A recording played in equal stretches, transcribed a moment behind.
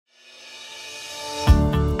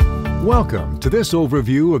Welcome to this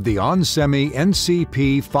overview of the onsemi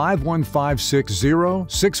NCP 51560,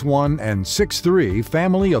 61, and 63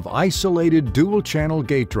 family of isolated dual-channel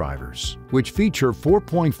gate drivers, which feature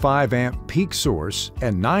 4.5 amp peak source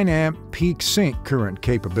and 9 amp peak sink current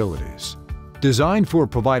capabilities. Designed for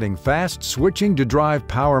providing fast switching to drive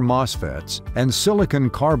power MOSFETs and silicon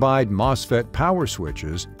carbide MOSFET power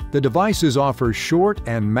switches, the devices offer short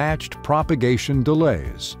and matched propagation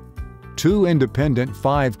delays. Two independent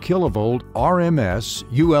 5 kV RMS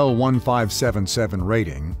UL1577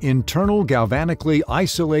 rating internal galvanically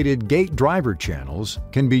isolated gate driver channels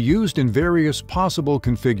can be used in various possible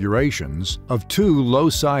configurations of 2 low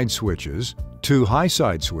side switches, 2 high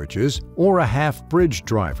side switches, or a half bridge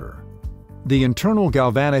driver. The internal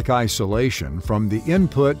galvanic isolation from the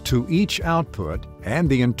input to each output and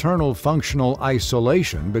the internal functional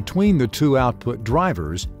isolation between the 2 output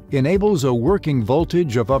drivers enables a working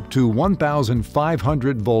voltage of up to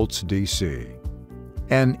 1,500 volts DC.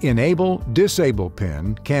 An Enable-Disable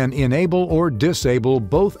pin can enable or disable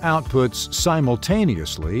both outputs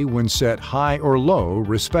simultaneously when set high or low,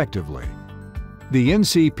 respectively. The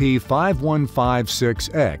NCP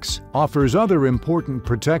 5156X offers other important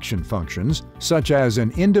protection functions, such as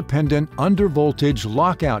an independent undervoltage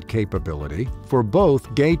lockout capability for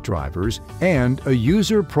both gate drivers and a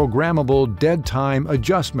user-programmable dead time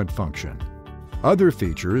adjustment function. Other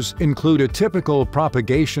features include a typical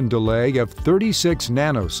propagation delay of 36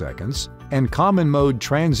 nanoseconds and common mode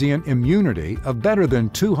transient immunity of better than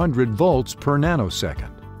 200 volts per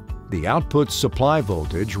nanosecond. The output supply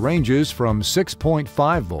voltage ranges from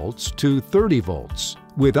 6.5 volts to 30 volts,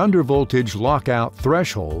 with undervoltage lockout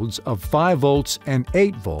thresholds of 5 volts and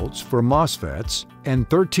 8 volts for MOSFETs and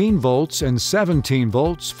 13 volts and 17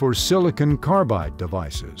 volts for silicon carbide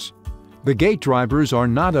devices. The gate drivers are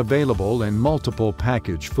not available in multiple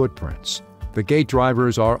package footprints. The gate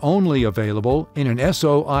drivers are only available in an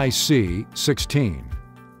SOIC 16.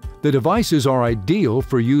 The devices are ideal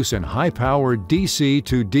for use in high-powered DC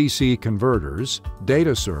to DC converters,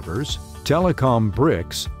 data servers, telecom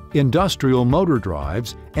bricks, industrial motor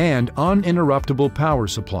drives, and uninterruptible power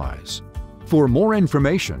supplies. For more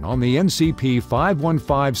information on the NCP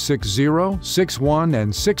 51560, 61,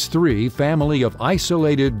 and 63 family of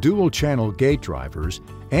isolated dual-channel gate drivers,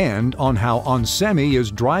 and on how onsemi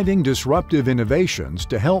is driving disruptive innovations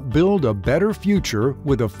to help build a better future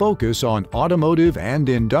with a focus on automotive and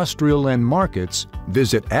industrial end markets,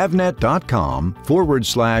 visit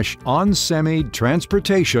avnet.com/onsemi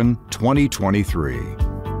transportation 2023.